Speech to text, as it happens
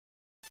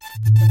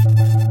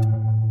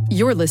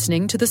You're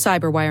listening to the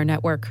Cyberwire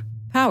Network,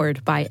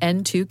 powered by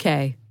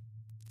N2K.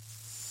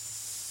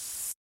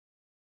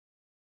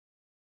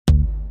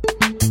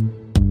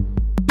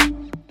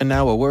 And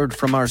now a word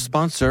from our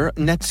sponsor,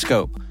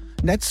 Netskope.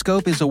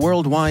 Netskope is a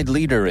worldwide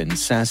leader in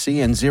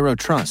SASE and Zero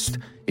Trust.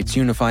 Its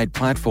unified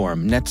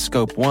platform,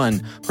 Netskope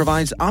One,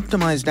 provides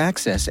optimized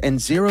access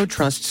and Zero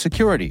Trust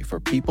security for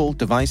people,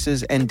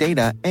 devices, and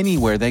data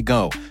anywhere they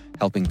go,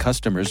 helping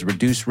customers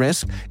reduce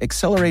risk,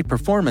 accelerate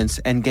performance,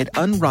 and get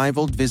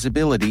unrivaled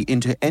visibility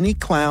into any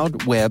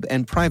cloud, web,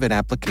 and private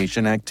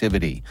application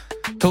activity.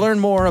 To learn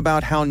more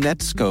about how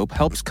Netskope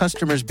helps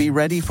customers be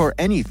ready for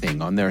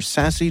anything on their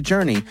SASE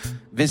journey,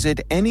 visit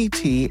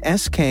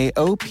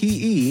netskope.com.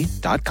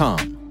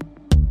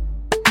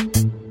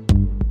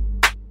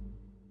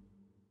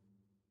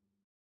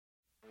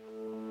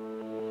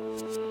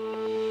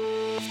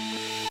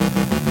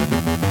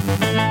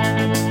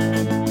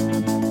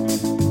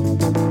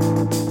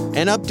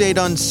 An update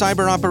on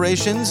cyber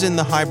operations in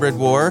the hybrid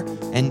war,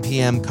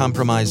 NPM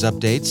compromise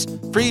updates,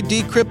 free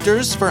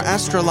decryptors for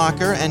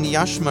Astrolocker and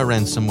Yashma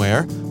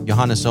ransomware,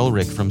 Johannes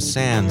Ulrich from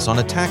SANS on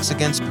attacks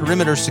against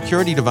perimeter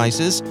security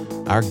devices.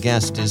 Our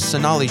guest is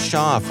Sonali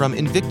Shah from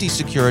Invicti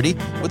Security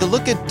with a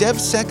look at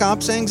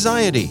DevSecOps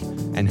anxiety.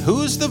 And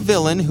who's the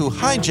villain who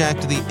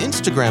hijacked the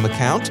Instagram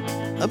account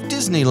of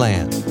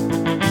Disneyland?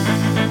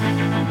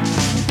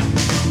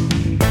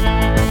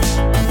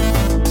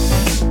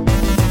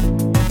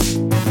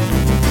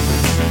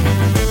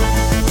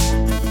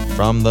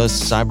 From the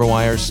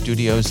Cyberwire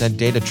studios at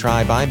Data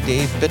Tribe, I'm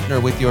Dave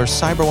Bittner with your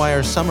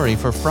Cyberwire summary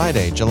for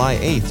Friday, July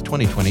 8th,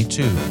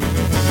 2022.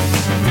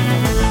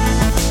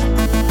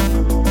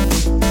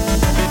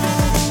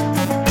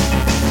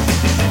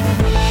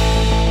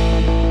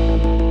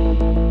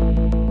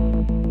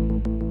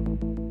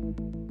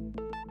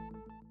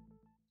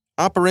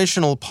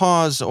 Operational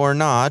pause or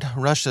not,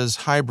 Russia's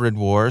hybrid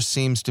war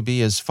seems to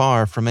be as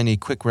far from any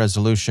quick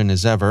resolution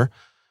as ever.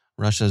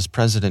 Russia's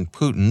President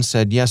Putin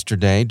said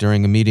yesterday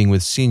during a meeting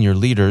with senior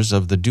leaders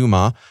of the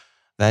Duma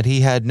that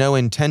he had no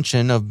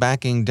intention of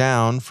backing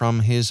down from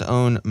his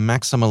own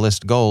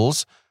maximalist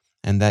goals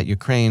and that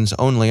Ukraine's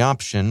only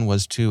option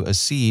was to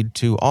accede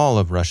to all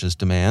of Russia's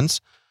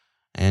demands.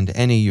 And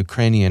any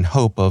Ukrainian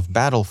hope of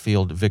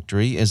battlefield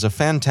victory is a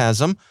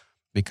phantasm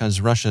because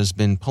Russia's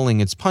been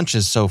pulling its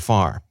punches so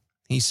far.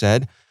 He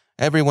said,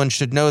 "Everyone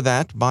should know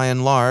that, by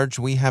and large,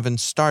 we haven't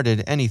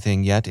started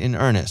anything yet in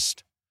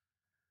earnest."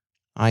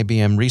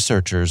 IBM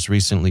researchers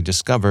recently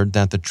discovered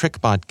that the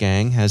TrickBot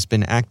gang has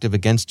been active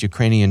against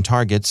Ukrainian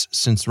targets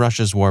since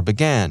Russia's war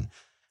began,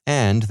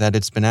 and that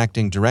it's been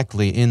acting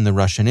directly in the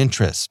Russian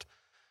interest.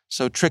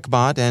 So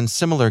TrickBot and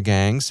similar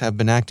gangs have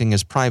been acting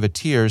as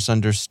privateers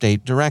under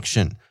state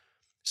direction.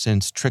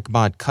 Since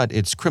TrickBot cut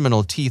its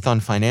criminal teeth on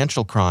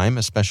financial crime,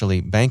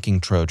 especially banking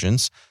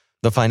Trojans,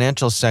 the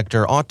financial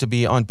sector ought to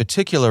be on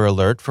particular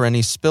alert for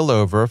any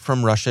spillover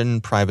from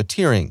Russian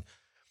privateering.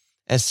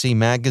 SC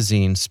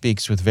Magazine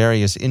speaks with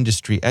various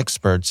industry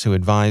experts who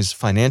advise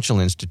financial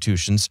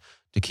institutions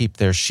to keep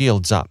their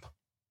shields up.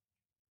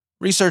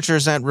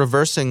 Researchers at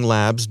Reversing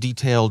Labs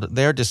detailed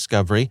their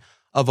discovery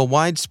of a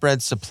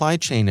widespread supply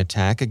chain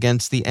attack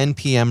against the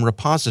NPM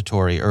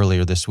repository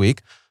earlier this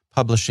week,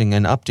 publishing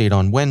an update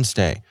on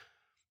Wednesday.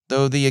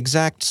 Though the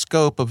exact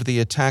scope of the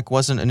attack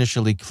wasn't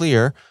initially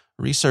clear,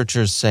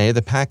 researchers say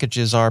the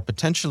packages are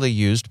potentially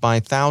used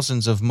by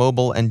thousands of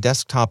mobile and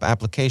desktop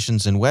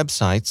applications and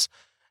websites,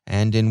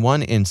 and in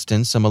one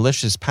instance, a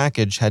malicious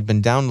package had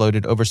been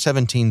downloaded over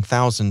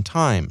 17,000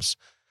 times.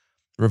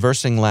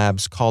 Reversing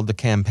Labs called the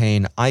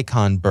campaign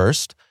Icon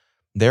Burst.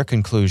 Their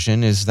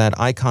conclusion is that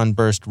Icon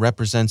Burst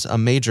represents a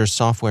major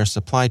software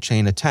supply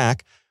chain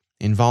attack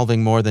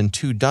involving more than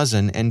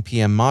 24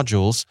 NPM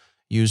modules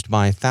used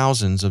by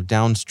thousands of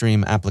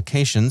downstream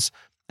applications,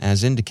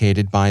 as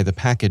indicated by the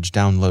package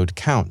download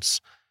counts.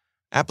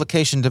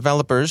 Application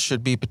developers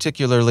should be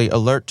particularly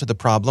alert to the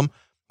problem,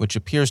 which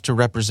appears to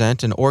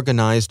represent an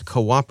organized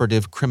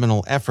cooperative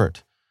criminal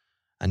effort.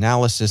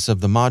 Analysis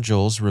of the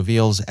modules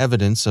reveals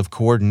evidence of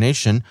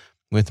coordination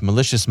with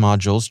malicious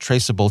modules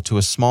traceable to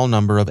a small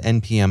number of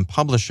NPM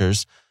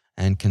publishers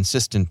and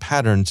consistent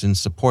patterns in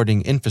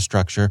supporting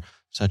infrastructure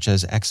such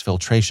as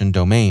exfiltration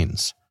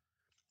domains.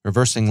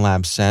 Reversing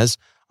Labs says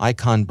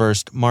Icon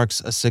Burst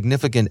marks a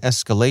significant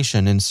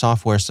escalation in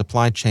software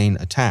supply chain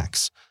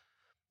attacks.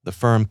 The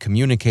firm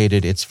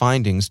communicated its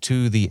findings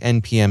to the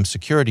NPM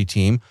security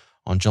team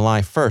on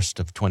July 1st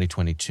of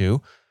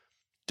 2022.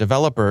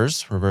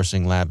 Developers,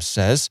 Reversing Labs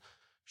says,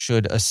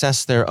 should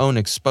assess their own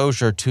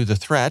exposure to the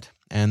threat,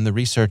 and the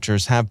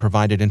researchers have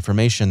provided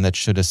information that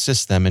should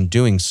assist them in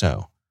doing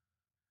so.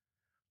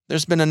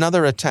 There's been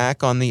another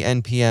attack on the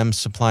NPM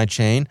supply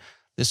chain,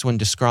 this one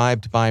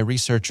described by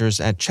researchers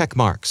at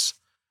Checkmarx.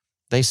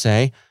 They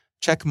say,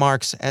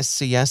 Checkmarx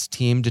SCS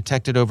team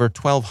detected over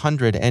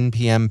 1,200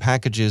 NPM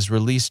packages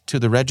released to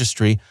the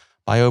registry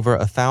by over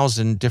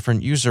 1,000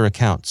 different user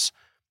accounts.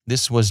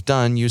 This was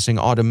done using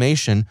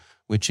automation,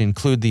 which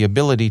include the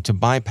ability to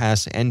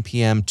bypass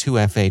NPM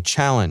 2FA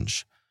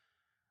challenge.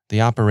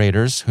 The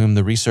operators, whom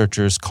the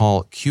researchers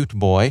call Cute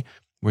Boy,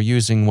 were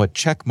using what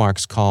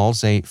Checkmarx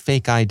calls a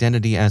fake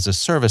identity as a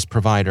service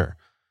provider.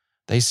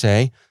 They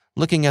say,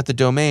 looking at the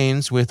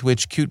domains with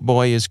which Cute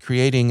Boy is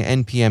creating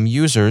NPM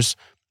users,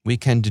 we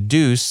can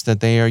deduce that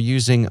they are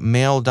using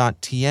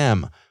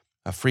mail.tm,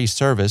 a free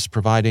service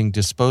providing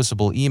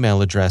disposable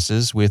email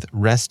addresses with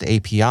REST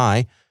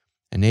API,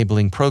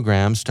 enabling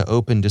programs to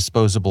open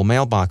disposable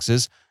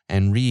mailboxes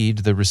and read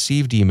the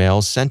received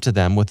emails sent to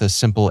them with a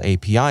simple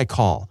API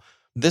call.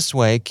 This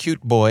way, Cute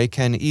Boy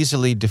can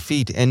easily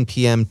defeat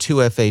NPM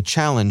 2FA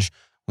challenge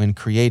when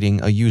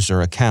creating a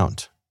user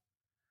account.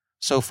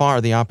 So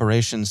far, the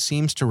operation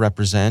seems to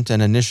represent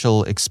an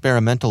initial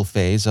experimental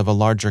phase of a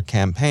larger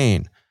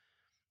campaign.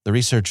 The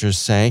researchers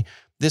say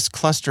this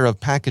cluster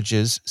of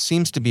packages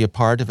seems to be a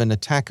part of an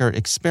attacker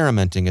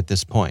experimenting at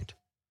this point.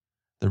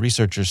 The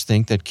researchers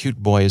think that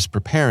Cute Boy is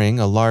preparing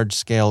a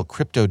large-scale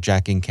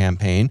cryptojacking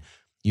campaign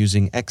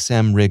using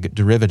XMRig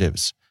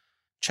derivatives.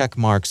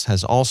 Checkmarx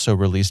has also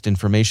released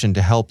information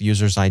to help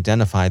users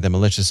identify the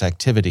malicious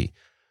activity.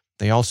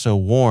 They also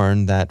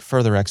warn that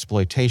further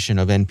exploitation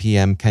of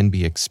NPM can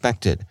be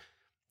expected.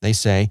 They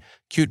say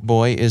Cute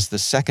Boy is the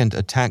second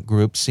attack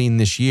group seen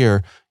this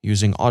year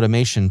using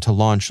automation to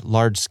launch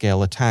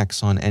large-scale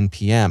attacks on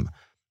NPM.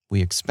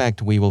 We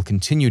expect we will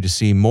continue to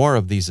see more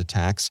of these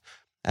attacks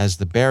as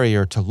the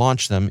barrier to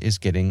launch them is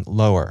getting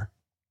lower.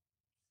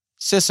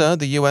 CISA,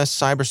 the U.S.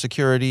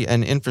 Cybersecurity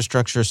and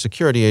Infrastructure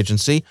Security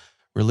Agency,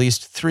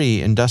 released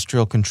 3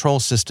 industrial control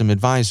system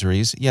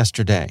advisories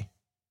yesterday.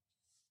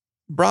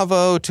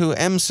 Bravo to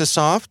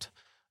Microsoft.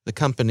 The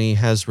company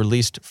has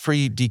released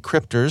free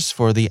decryptors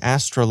for the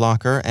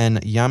AstraLocker and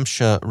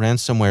Yamcha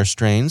ransomware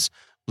strains,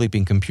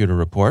 Bleeping Computer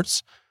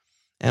reports.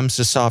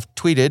 Microsoft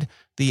tweeted,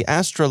 "The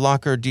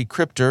AstraLocker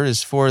decryptor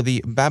is for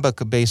the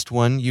Babak-based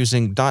one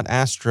using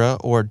 .astra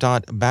or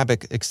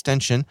 .babak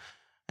extension,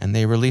 and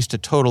they released a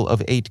total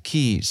of 8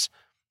 keys.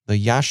 The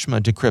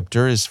Yashma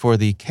decryptor is for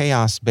the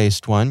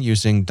Chaos-based one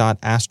using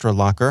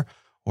 .astralocker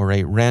or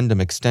a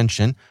random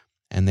extension,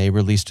 and they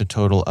released a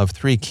total of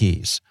 3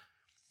 keys.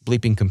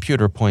 Bleeping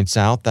Computer points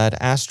out that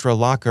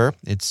AstraLocker,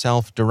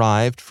 itself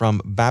derived from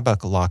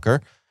Babak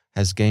Locker,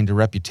 has gained a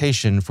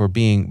reputation for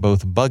being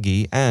both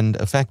buggy and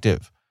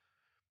effective.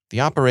 The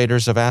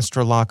operators of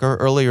AstraLocker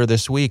earlier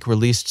this week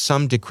released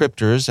some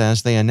decryptors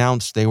as they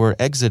announced they were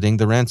exiting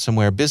the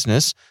ransomware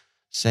business,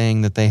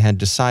 saying that they had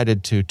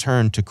decided to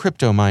turn to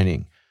crypto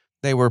mining.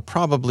 They were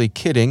probably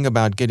kidding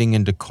about getting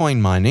into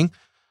coin mining.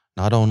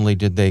 Not only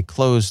did they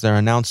close their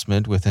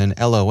announcement with an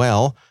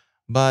LOL,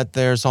 but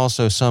there's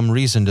also some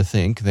reason to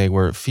think they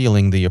were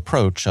feeling the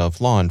approach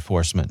of law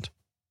enforcement.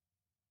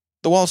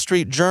 The Wall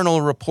Street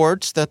Journal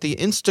reports that the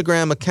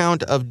Instagram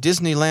account of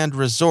Disneyland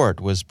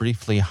Resort was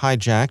briefly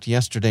hijacked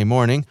yesterday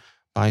morning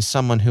by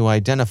someone who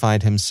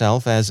identified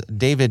himself as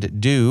David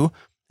Du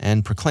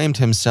and proclaimed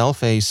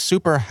himself a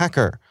super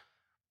hacker.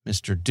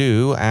 Mr.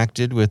 Du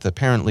acted with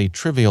apparently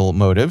trivial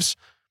motives.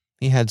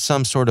 He had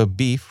some sort of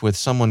beef with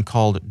someone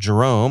called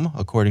Jerome,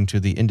 according to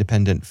the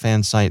independent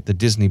fan site The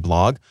Disney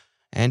Blog,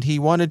 and he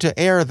wanted to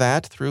air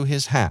that through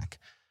his hack.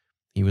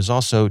 He was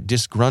also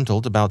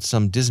disgruntled about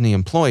some Disney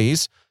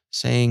employees,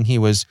 saying he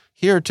was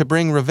here to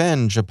bring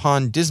revenge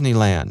upon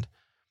Disneyland.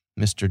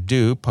 Mr.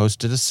 Du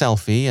posted a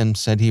selfie and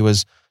said he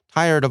was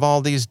tired of all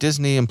these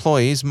Disney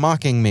employees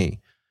mocking me.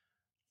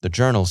 The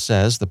Journal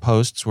says the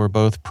posts were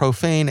both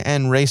profane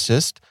and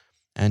racist,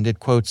 and it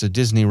quotes a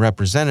Disney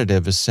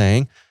representative as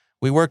saying,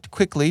 "We worked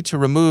quickly to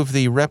remove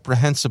the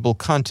reprehensible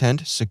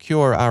content,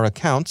 secure our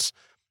accounts,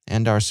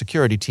 and our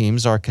security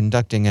teams are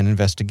conducting an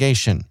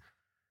investigation."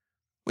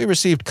 We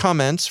received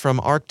comments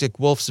from Arctic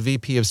Wolf's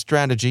VP of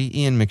Strategy,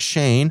 Ian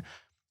McShane,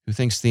 who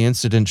thinks the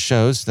incident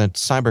shows that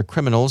cyber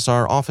criminals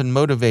are often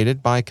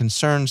motivated by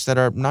concerns that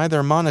are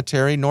neither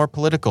monetary nor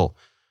political.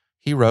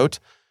 He wrote,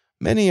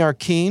 "Many are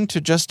keen to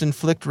just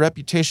inflict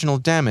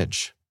reputational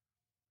damage."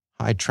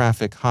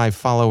 High-traffic,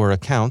 high-follower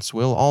accounts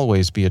will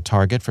always be a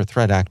target for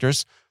threat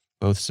actors,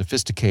 both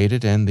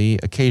sophisticated and the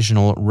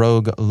occasional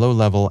rogue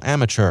low-level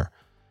amateur.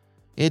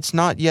 It's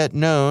not yet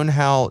known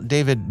how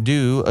David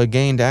Du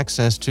gained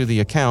access to the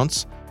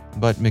accounts,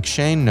 but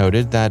McShane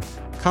noted that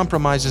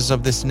compromises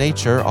of this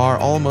nature are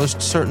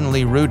almost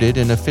certainly rooted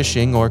in a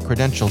phishing or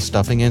credential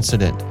stuffing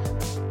incident.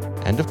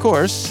 And of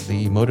course,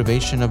 the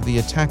motivation of the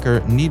attacker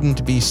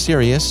needn't be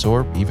serious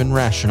or even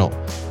rational.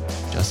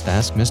 Just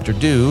ask Mr.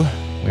 Du,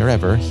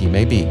 wherever he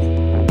may be.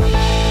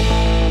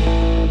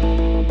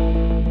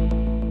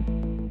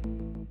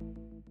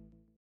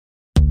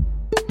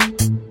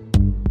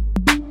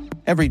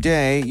 Every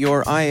day,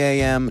 your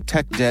IAM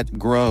tech debt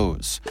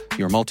grows.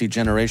 Your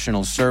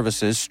multi-generational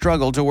services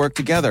struggle to work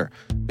together.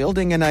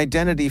 Building an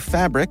identity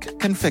fabric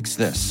can fix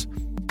this.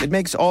 It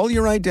makes all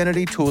your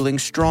identity tooling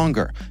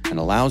stronger and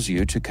allows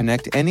you to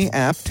connect any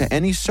app to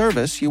any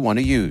service you want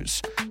to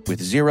use,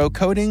 with zero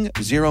coding,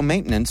 zero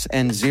maintenance,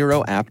 and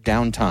zero app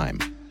downtime.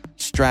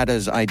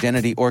 Strata's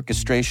identity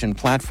orchestration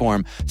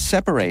platform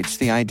separates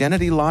the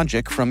identity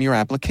logic from your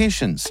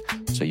applications,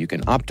 so you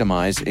can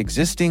optimize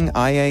existing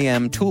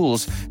IAM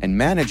tools and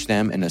manage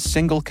them in a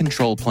single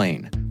control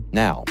plane.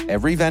 Now,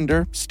 every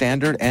vendor,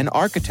 standard, and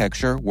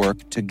architecture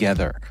work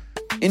together.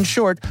 In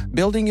short,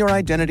 building your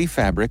identity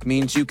fabric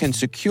means you can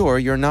secure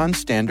your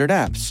non-standard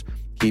apps,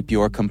 keep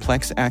your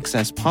complex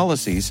access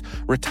policies,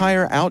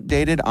 retire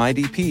outdated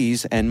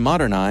IDPs, and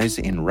modernize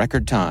in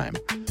record time.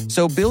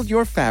 So build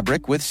your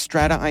fabric with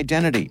Strata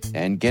Identity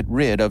and get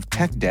rid of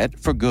tech debt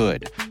for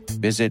good.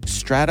 Visit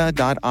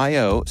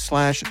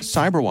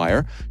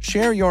strata.io/cyberwire,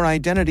 share your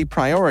identity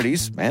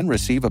priorities, and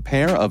receive a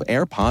pair of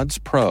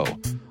AirPods Pro.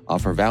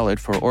 Offer valid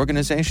for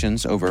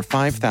organizations over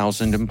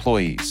 5,000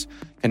 employees.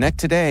 Connect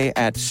today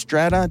at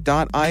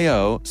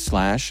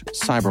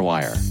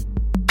strata.io/cyberwire.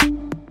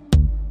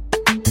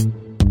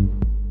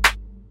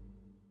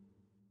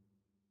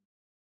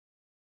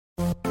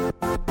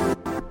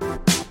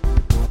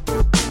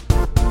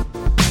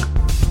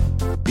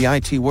 The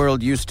IT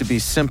world used to be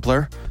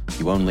simpler.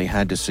 You only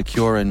had to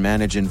secure and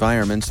manage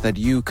environments that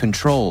you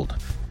controlled.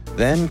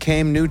 Then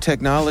came new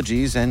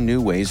technologies and new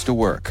ways to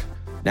work.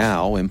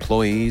 Now,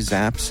 employees,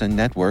 apps, and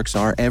networks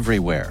are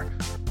everywhere.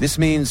 This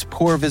means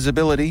poor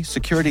visibility,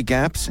 security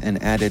gaps,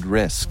 and added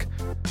risk.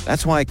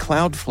 That's why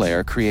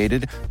Cloudflare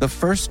created the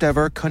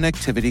first-ever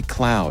connectivity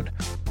cloud.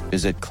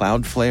 Visit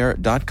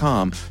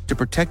cloudflare.com to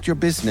protect your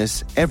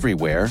business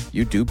everywhere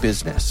you do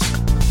business.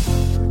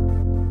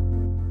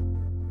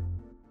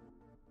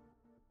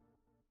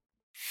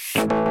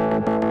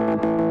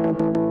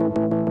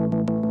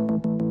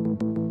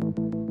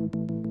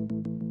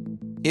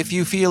 If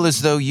you feel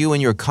as though you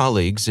and your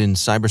colleagues in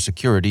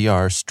cybersecurity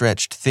are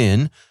stretched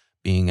thin,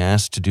 being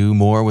asked to do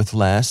more with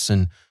less,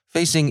 and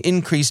facing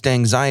increased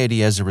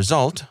anxiety as a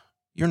result,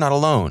 you're not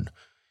alone.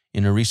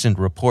 In a recent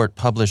report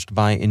published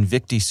by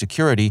Invicti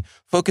Security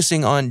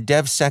focusing on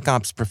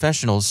DevSecOps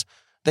professionals,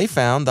 they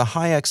found the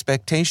high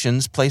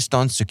expectations placed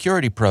on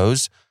security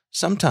pros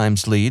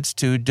sometimes leads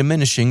to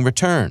diminishing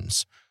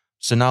returns.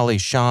 Sonali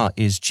Shah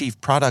is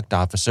Chief Product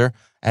Officer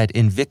at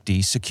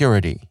Invicti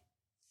Security.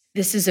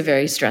 This is a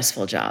very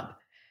stressful job,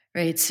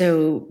 right?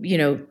 So,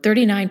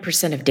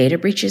 39% of data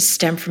breaches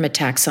stem from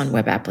attacks on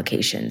web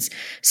applications.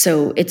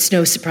 So it's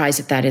no surprise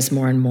that is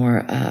more and more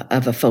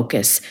of a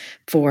focus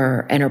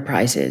for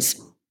enterprises.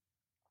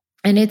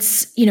 And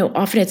it's,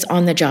 often it's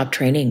on-the-job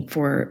training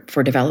for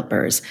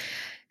developers.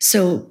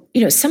 So,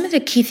 some of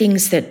the key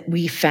things that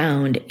we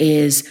found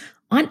is,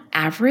 on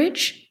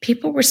average,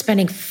 people were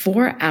spending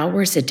 4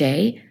 hours a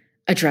day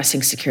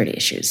addressing security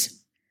issues.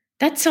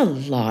 That's a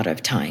lot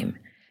of time.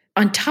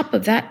 On top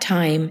of that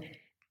time,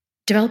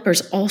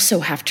 developers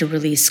also have to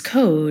release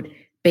code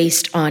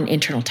based on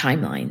internal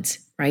timelines,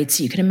 right?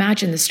 So you can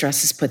imagine the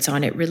stress this puts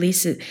on it.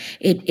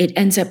 It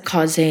ends up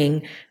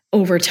causing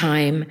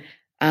overtime.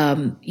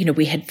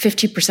 We had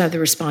 50% of the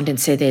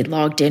respondents say they'd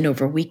logged in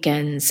over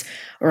weekends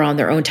or on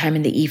their own time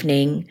in the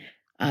evening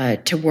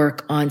to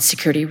work on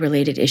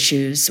security-related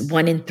issues.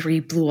 1 in 3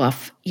 blew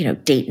off,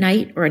 date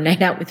night or a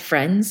night out with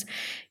friends.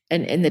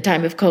 And in the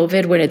time of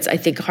COVID, when it's, I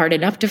think, hard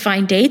enough to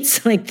find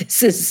dates, like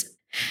this is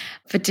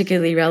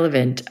particularly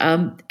relevant.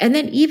 And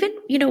then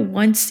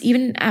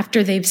even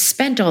after they've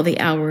spent all the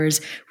hours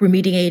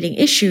remediating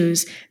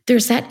issues,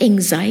 there's that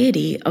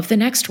anxiety of the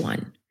next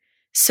one.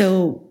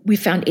 So we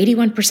found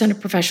 81% of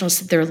professionals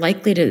said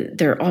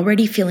they're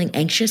already feeling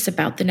anxious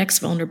about the next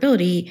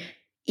vulnerability,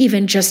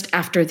 even just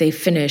after they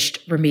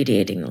finished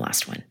remediating the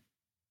last one.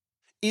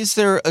 Is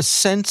there a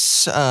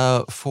sense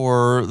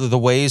for the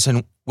ways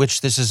in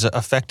which this is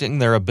affecting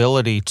their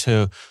ability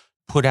to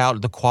put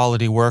out the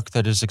quality work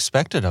that is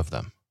expected of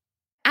them?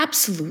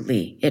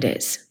 Absolutely, it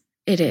is.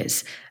 It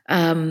is.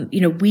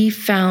 We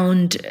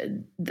found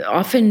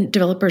often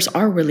developers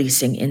are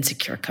releasing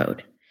insecure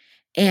code.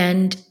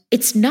 And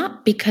it's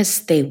not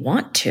because they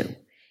want to.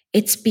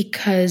 It's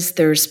because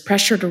there's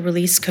pressure to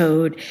release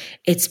code.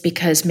 It's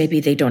because maybe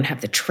they don't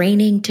have the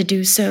training to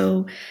do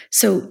so.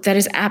 So that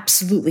is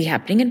absolutely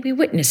happening. And we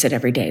witness it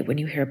every day when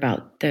you hear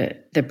about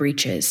the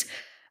breaches.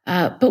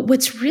 But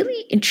what's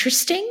really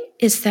interesting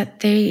is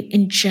that they,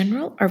 in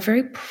general, are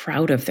very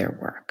proud of their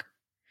work.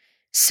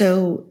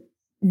 So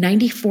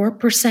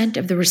 94%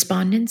 of the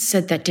respondents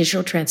said that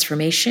digital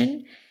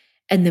transformation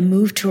and the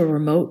move to a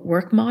remote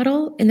work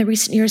model in the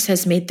recent years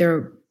has made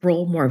their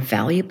role more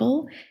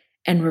valuable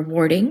and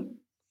rewarding.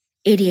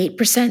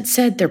 88%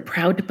 said they're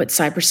proud to put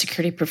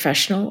cybersecurity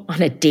professional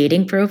on a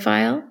dating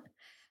profile.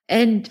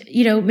 And,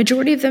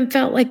 majority of them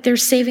felt like they're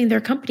saving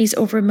their companies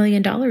over $1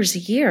 million a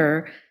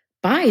year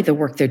by the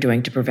work they're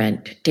doing to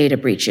prevent data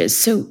breaches.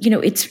 So,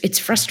 it's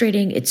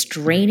frustrating, it's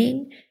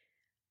draining,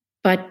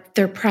 but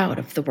they're proud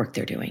of the work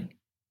they're doing.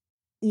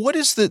 What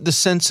is the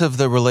sense of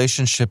the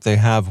relationship they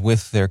have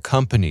with their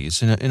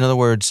companies? In other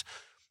words,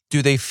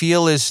 do they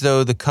feel as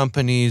though the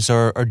companies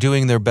are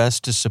doing their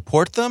best to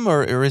support them,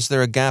 or is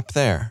there a gap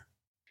there?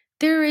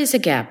 There is a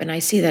gap, and I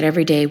see that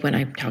every day when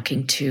I'm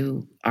talking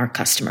to our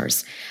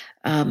customers.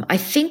 I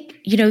think,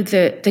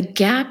 the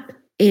gap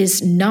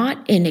is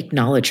not in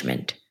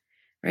acknowledgement,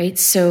 right?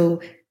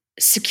 So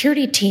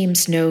security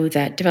teams know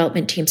that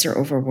development teams are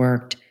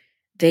overworked.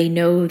 They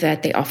know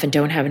that they often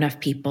don't have enough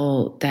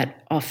people,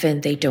 that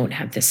often they don't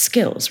have the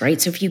skills,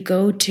 right? So if you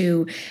go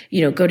to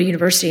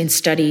university and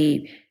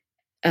study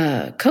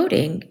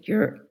coding,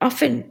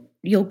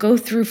 you'll go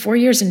through 4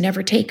 years and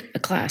never take a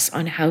class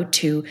on how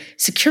to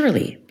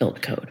securely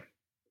build code.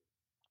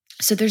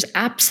 So there's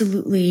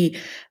absolutely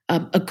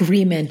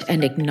agreement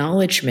and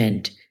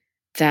acknowledgement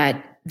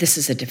that this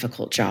is a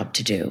difficult job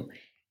to do.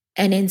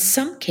 And in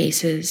some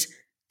cases,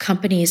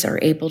 companies are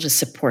able to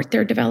support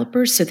their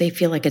developers so they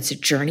feel like it's a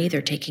journey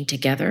they're taking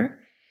together.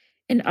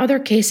 In other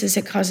cases,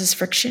 it causes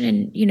friction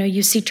and,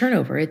 you see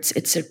turnover.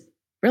 It's a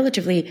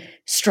relatively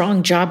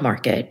strong job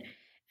market.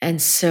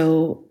 And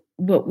so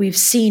what we've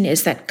seen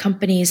is that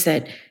companies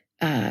that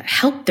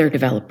help their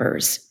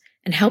developers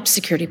and help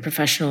security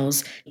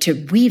professionals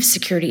to weave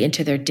security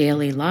into their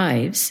daily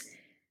lives,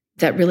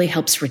 that really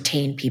helps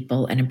retain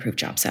people and improve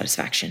job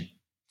satisfaction.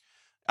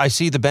 I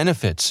see the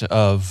benefits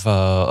of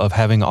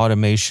having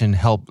automation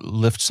help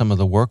lift some of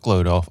the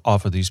workload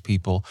off of these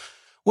people.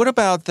 What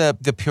about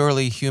the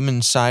purely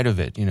human side of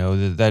it?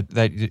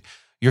 That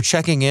you're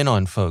checking in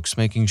on folks,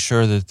 making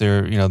sure that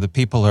they're, the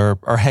people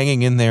are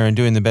hanging in there and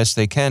doing the best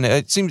they can.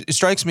 It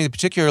strikes me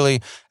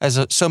particularly as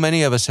so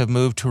many of us have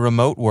moved to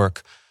remote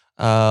work.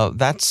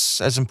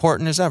 That's as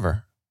important as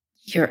ever.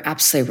 You're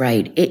absolutely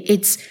right.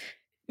 It's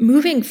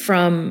moving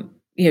from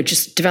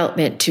just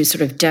development to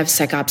sort of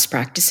DevSecOps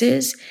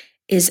practices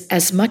is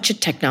as much a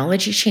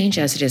technology change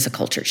as it is a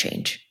culture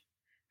change,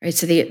 right?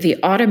 So the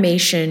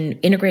automation,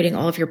 integrating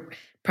all of your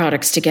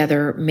products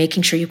together,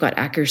 making sure you've got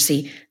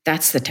accuracy,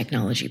 that's the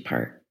technology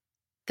part.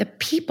 The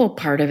people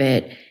part of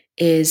it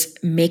is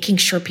making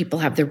sure people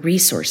have the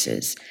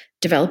resources.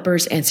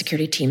 Developers and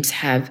security teams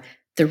have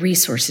the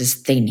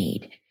resources they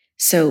need.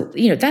 So,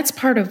 that's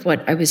part of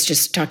what I was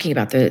just talking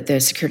about, the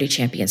Security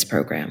Champions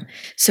program.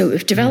 So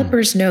if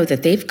developers know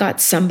that they've got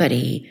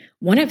somebody,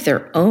 one of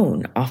their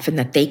own, often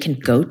that they can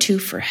go to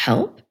for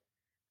help,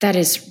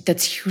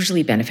 that's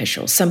hugely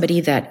beneficial.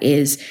 Somebody that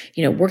is,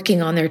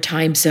 working on their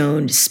time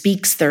zone,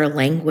 speaks their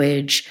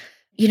language.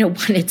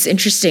 When it's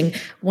interesting,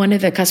 one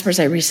of the customers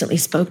I recently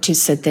spoke to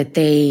said that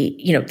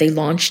they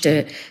launched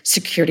a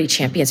Security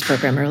Champions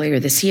program earlier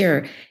this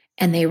year,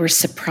 and they were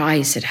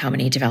surprised at how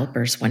many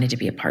developers wanted to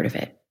be a part of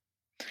it.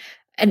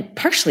 And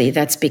partially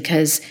that's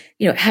because,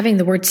 having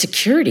the word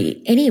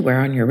security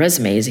anywhere on your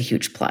resume is a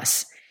huge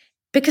plus,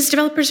 because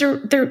developers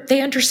they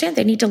understand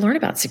they need to learn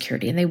about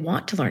security and they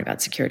want to learn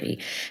about security.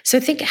 So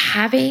I think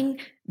having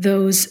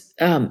those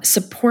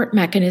support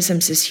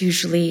mechanisms is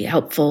hugely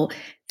helpful.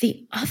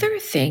 The other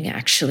thing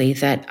actually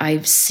that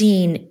I've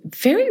seen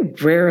very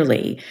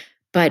rarely,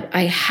 but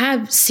I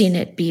have seen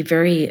it be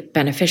very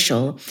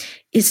beneficial,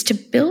 is to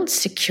build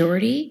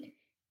security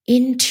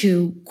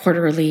into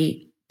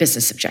quarterly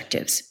business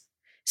objectives.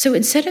 So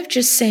instead of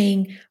just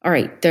saying, all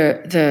right,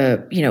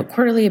 the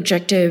quarterly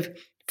objective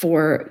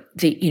for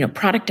the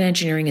product and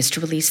engineering is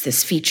to release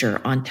this feature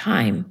on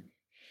time,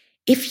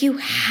 if you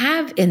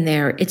have in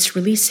there, it's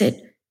release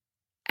it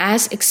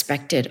as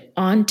expected,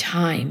 on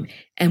time,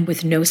 and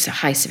with no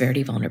high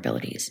severity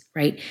vulnerabilities,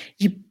 right?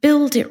 You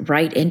build it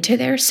right into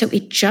there so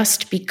it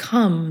just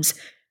becomes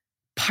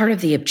part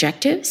of the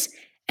objectives,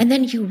 and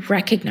then you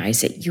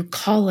recognize it, you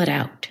call it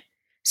out.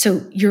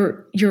 So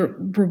you're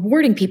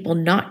rewarding people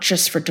not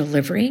just for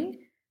delivering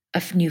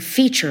a new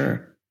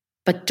feature,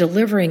 but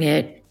delivering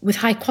it with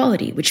high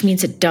quality, which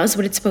means it does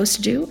what it's supposed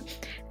to do,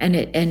 and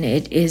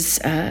it is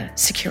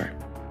secure.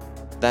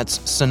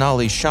 That's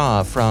Sonali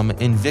Shah from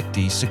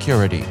Invicti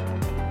Security.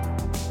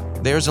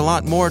 There's a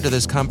lot more to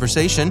this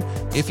conversation.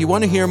 If you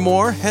want to hear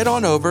more, head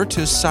on over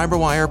to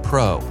CyberWire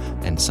Pro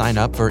and sign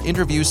up for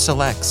Interview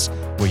Selects,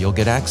 where you'll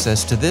get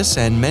access to this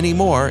and many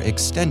more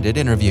extended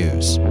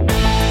interviews.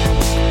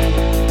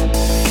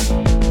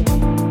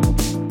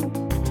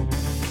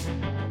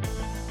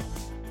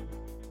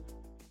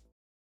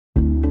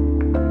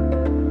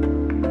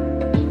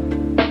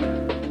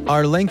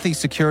 Are lengthy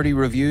security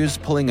reviews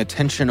pulling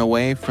attention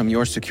away from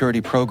your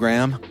security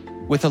program?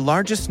 With the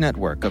largest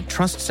network of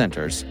trust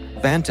centers,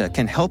 Vanta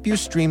can help you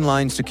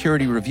streamline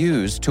security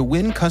reviews to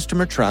win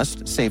customer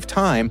trust, save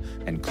time,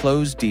 and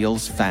close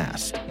deals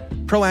fast.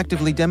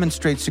 Proactively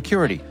demonstrate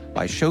security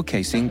by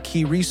showcasing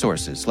key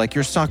resources like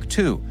your SOC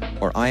 2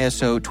 or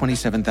ISO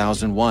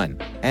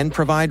 27001, and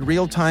provide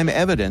real-time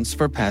evidence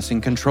for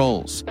passing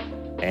controls.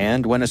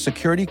 And when a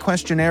security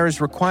questionnaire is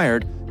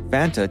required,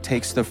 Vanta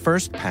takes the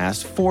first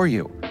pass for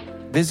you.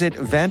 Visit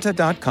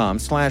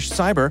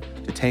vanta.com/cyber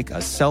to take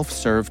a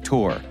self-serve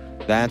tour.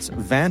 That's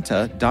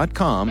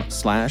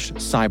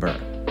vanta.com/cyber.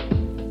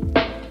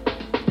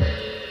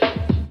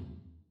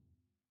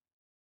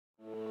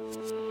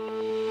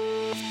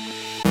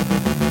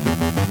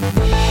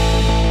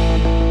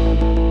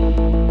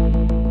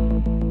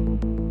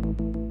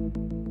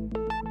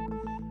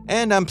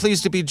 And I'm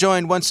pleased to be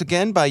joined once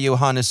again by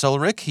Johannes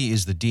Ulrich. He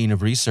is the Dean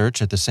of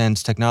Research at the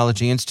SANS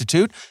Technology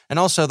Institute and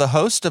also the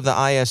host of the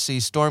ISC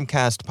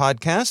Stormcast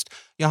podcast.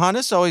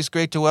 Johannes, always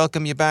great to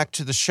welcome you back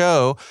to the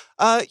show.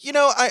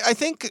 I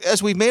think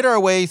as we've made our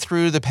way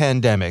through the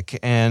pandemic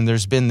and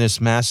there's been this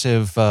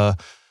massive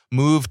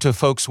move to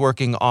folks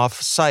working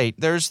off-site,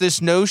 there's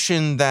this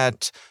notion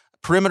that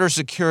perimeter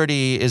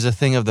security is a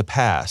thing of the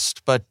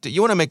past. But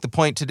you want to make the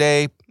point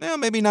today,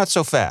 maybe not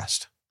so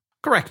fast.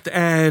 Correct.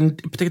 And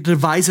particular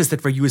devices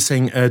that we're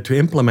using to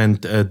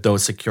implement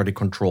those security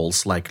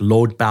controls, like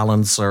load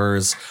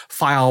balancers,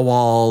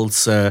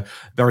 firewalls,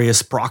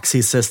 various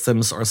proxy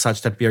systems or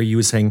such that we are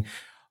using.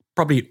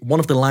 Probably one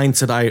of the lines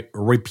that I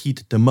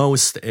repeat the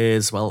most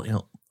is,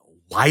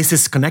 why is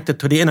this connected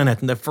to the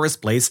internet in the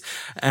first place?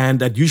 And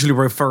that usually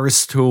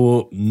refers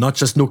to not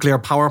just nuclear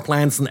power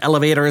plants and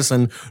elevators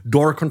and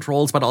door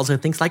controls, but also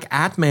things like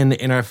admin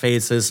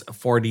interfaces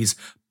for these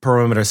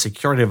perimeter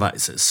security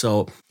devices.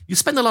 So you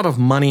spend a lot of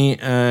money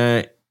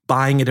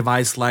buying a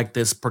device like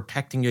this,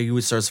 protecting your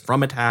users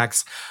from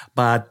attacks,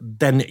 but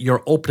then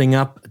you're opening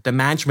up the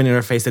management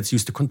interface that's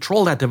used to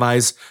control that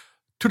device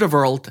to the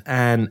world,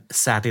 and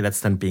sadly, that's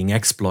then being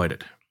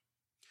exploited.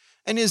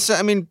 And is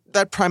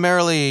that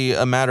primarily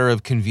a matter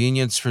of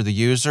convenience for the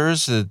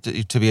users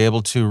to be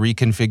able to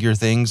reconfigure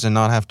things and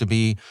not have to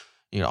be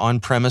on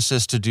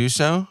premises to do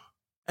so?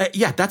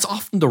 Yeah, that's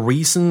often the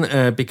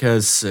reason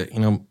because,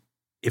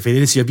 if it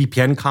is your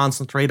VPN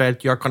concentrator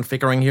that you're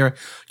configuring here,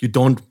 you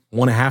don't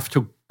want to have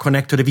to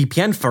connect to the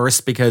VPN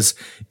first, because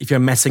if you're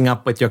messing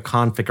up with your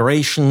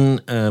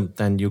configuration,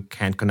 then you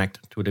can't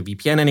connect to the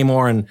VPN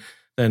anymore. And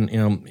then,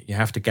 you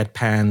have to get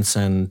pants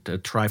and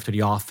drive to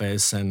the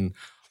office and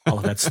all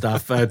of that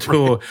stuff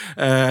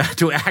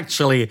to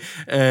actually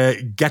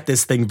get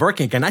this thing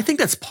working again. I think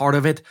that's part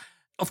of it.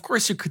 Of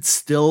course, you could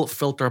still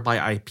filter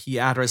by IP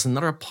address.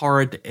 Another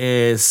part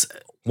is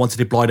once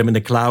you deploy them in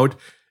the cloud,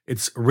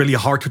 it's really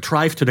hard to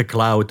drive to the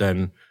cloud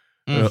and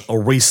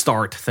or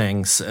restart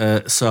things.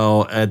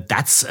 So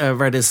that's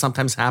where this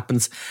sometimes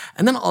happens.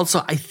 And then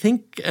also, I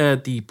think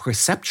the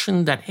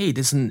perception that, hey,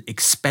 this is an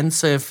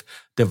expensive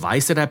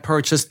device that I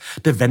purchased,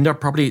 the vendor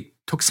probably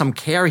took some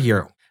care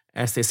here.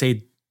 As they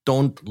say,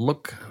 don't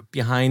look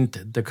behind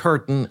the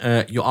curtain.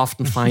 You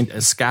often find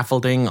a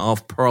scaffolding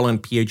of Perl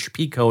and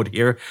PHP code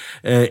here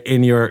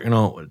in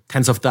your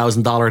tens of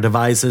 $1,000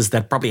 devices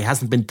that probably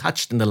hasn't been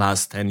touched in the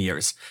last 10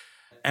 years.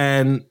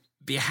 And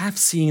we have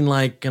seen,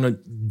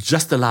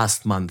 just the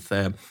last month,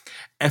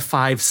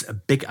 F5's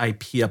big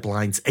IP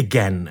appliance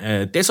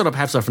again. They sort of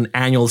have an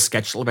annual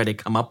schedule where they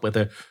come up with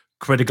a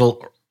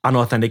critical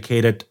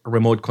unauthenticated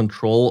remote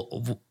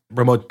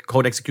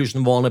code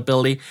execution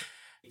vulnerability.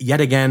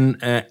 Yet again,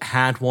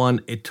 had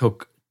one. It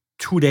took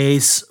 2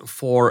 days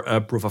for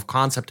a proof of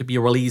concept to be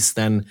released.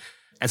 And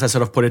as I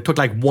sort of put it, it took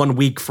 1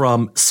 week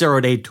from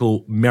 0 day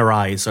to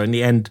Mirai. So in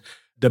the end,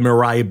 the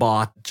Mirai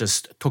bot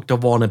just took the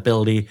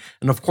vulnerability.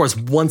 And of course,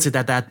 once it's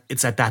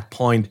at that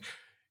point,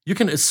 you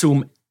can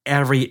assume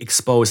every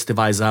exposed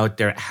device out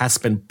there has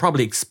been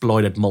probably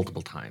exploited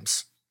multiple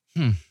times.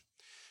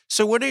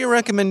 So what are your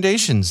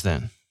recommendations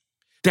then?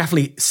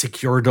 Definitely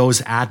secure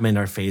those admin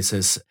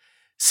interfaces.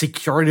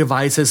 Secure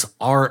devices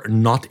are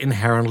not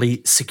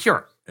inherently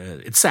secure.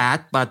 It's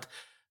sad, but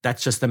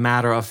that's just a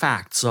matter of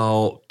fact.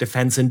 So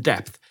defense in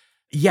depth.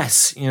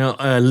 Yes,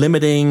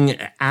 limiting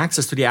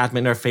access to the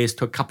admin interface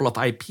to a couple of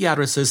IP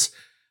addresses,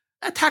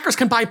 attackers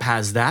can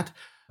bypass that,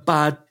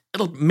 but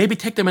it'll maybe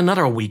take them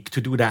another week to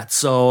do that.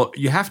 So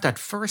you have that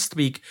first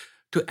week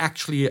to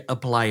actually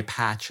apply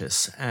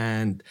patches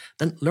and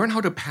then learn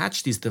how to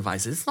patch these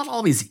devices. It's not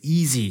always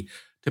easy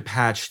to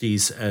patch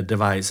these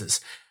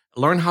devices.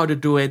 Learn how to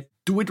do it.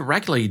 Do it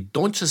regularly.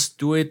 Don't just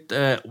do it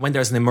when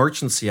there's an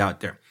emergency out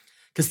there.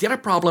 Because the other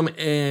problem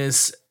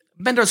is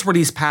vendors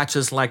release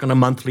patches on a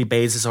monthly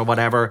basis or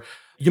whatever.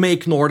 You may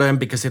ignore them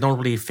because they don't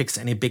really fix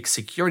any big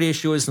security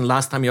issues. And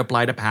last time you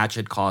applied a patch,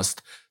 it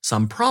caused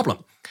some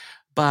problem.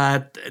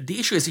 But the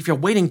issue is if you're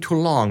waiting too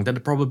long, then the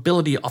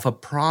probability of a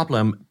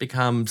problem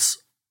becomes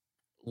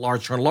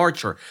larger and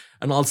larger.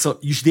 And also,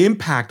 usually the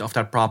impact of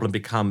that problem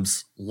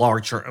becomes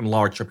larger and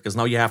larger because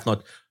now you have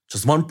not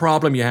just one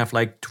problem, you have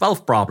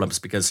 12 problems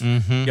because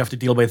you have to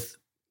deal with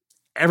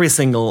every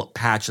single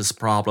patch's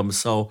problem.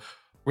 So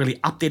really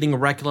updating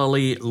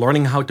regularly,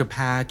 learning how to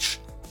patch,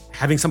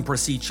 having some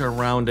procedure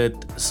around it.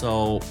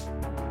 So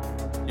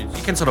you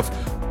can sort of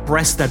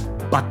press that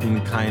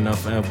button kind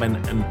of when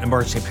an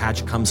emergency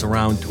patch comes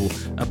around to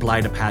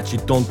apply the patch. You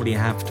don't really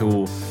have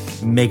to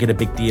make it a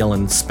big deal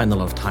and spend a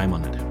lot of time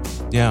on it.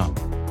 Yeah.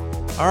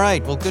 All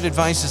right. Well, good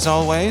advice as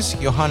always.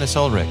 Johannes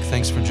Ulrich,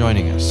 thanks for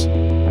joining us.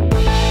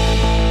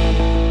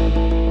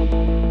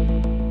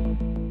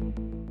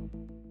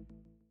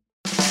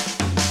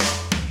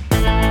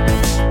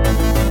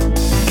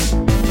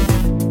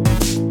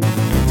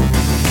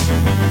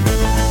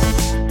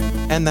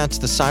 And that's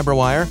the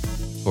Cyberwire.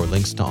 For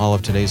links to all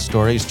of today's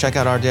stories, check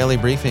out our daily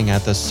briefing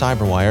at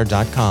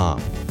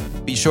thecyberwire.com.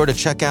 Be sure to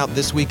check out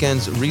this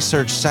weekend's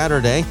Research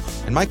Saturday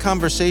and my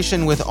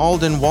conversation with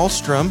Alden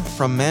Wallstrom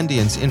from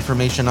Mandiant's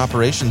Information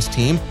Operations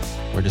team.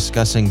 We're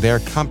discussing their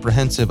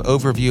comprehensive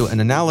overview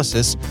and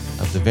analysis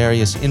of the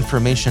various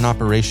information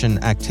operation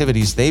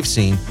activities they've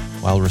seen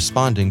while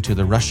responding to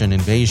the Russian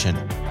invasion.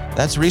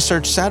 That's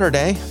Research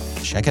Saturday.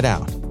 Check it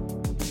out.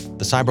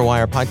 The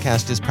CyberWire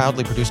podcast is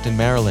proudly produced in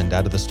Maryland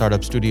out of the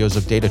startup studios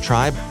of Data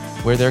Tribe,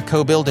 where they're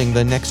co-building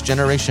the next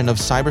generation of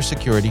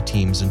cybersecurity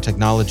teams and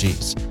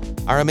technologies.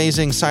 Our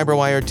amazing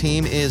CyberWire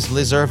team is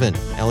Liz Irvin,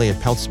 Elliot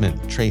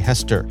Peltzman, Trey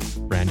Hester,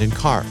 Brandon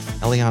Karff,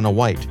 Eliana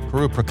White,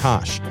 Guru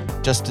Prakash,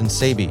 Justin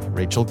Sabi,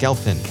 Rachel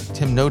Gelfin,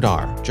 Tim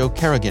Nodar, Joe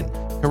Kerrigan,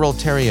 Harold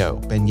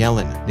Terrio, Ben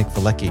Yellen, Nick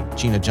Valecki,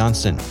 Gina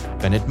Johnson,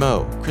 Bennett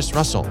Moe, Chris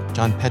Russell,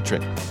 John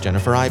Petrick,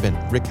 Jennifer Iben,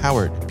 Rick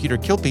Howard, Peter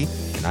Kilpie,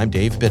 and I'm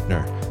Dave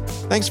Bittner.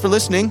 Thanks for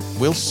listening.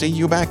 We'll see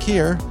you back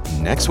here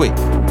next week.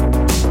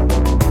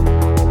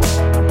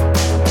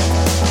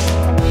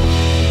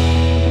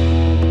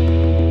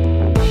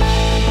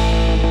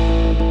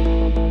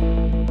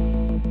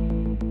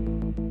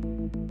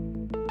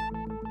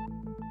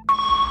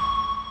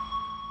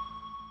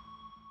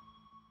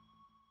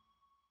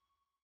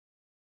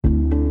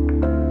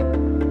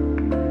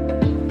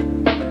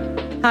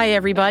 Hi,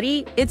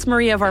 everybody. It's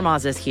Maria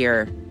Varmazes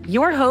here,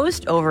 your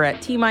host over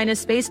at T-Minus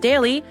Space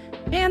Daily,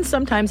 and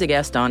sometimes a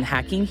guest on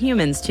Hacking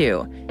Humans,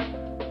 too.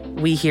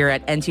 We here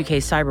at N2K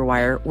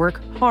CyberWire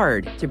work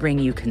hard to bring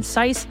you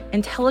concise,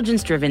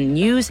 intelligence-driven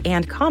news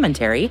and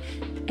commentary,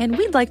 and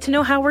we'd like to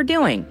know how we're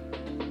doing.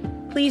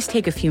 Please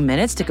take a few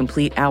minutes to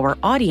complete our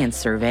audience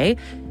survey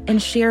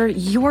and share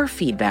your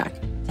feedback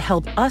to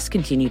help us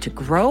continue to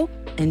grow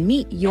and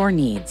meet your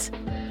needs.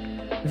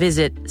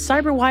 Visit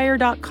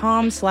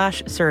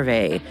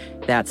cyberwire.com/survey.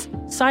 That's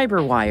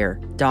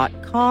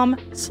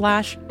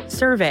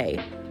cyberwire.com/survey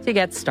to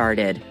get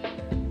started.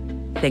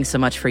 Thanks so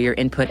much for your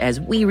input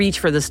as we reach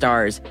for the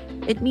stars.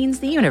 It means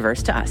the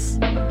universe to us.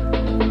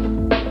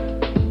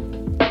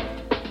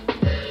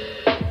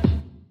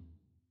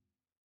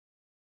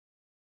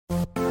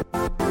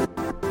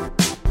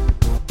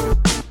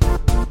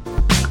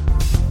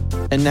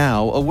 And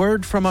now, a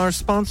word from our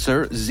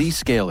sponsor,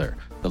 Zscaler,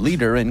 the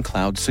leader in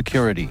cloud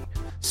security.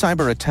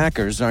 Cyber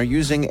attackers are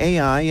using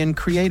AI in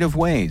creative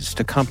ways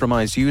to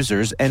compromise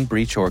users and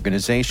breach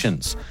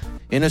organizations.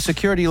 In a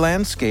security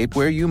landscape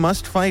where you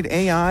must fight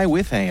AI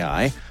with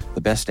AI,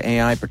 the best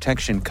AI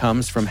protection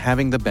comes from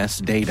having the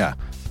best data.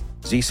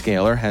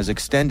 Zscaler has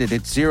extended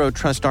its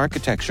zero-trust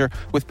architecture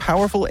with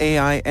powerful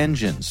AI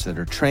engines that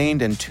are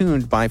trained and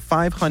tuned by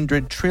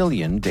 500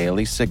 trillion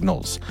daily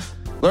signals.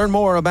 Learn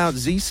more about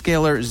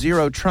Zscaler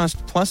Zero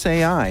Trust Plus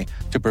AI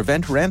to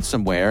prevent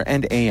ransomware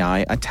and AI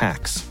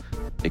attacks.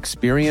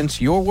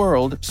 Experience your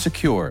world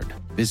secured.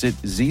 Visit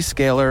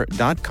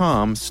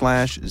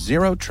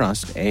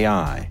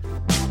zscaler.com/zerotrustai.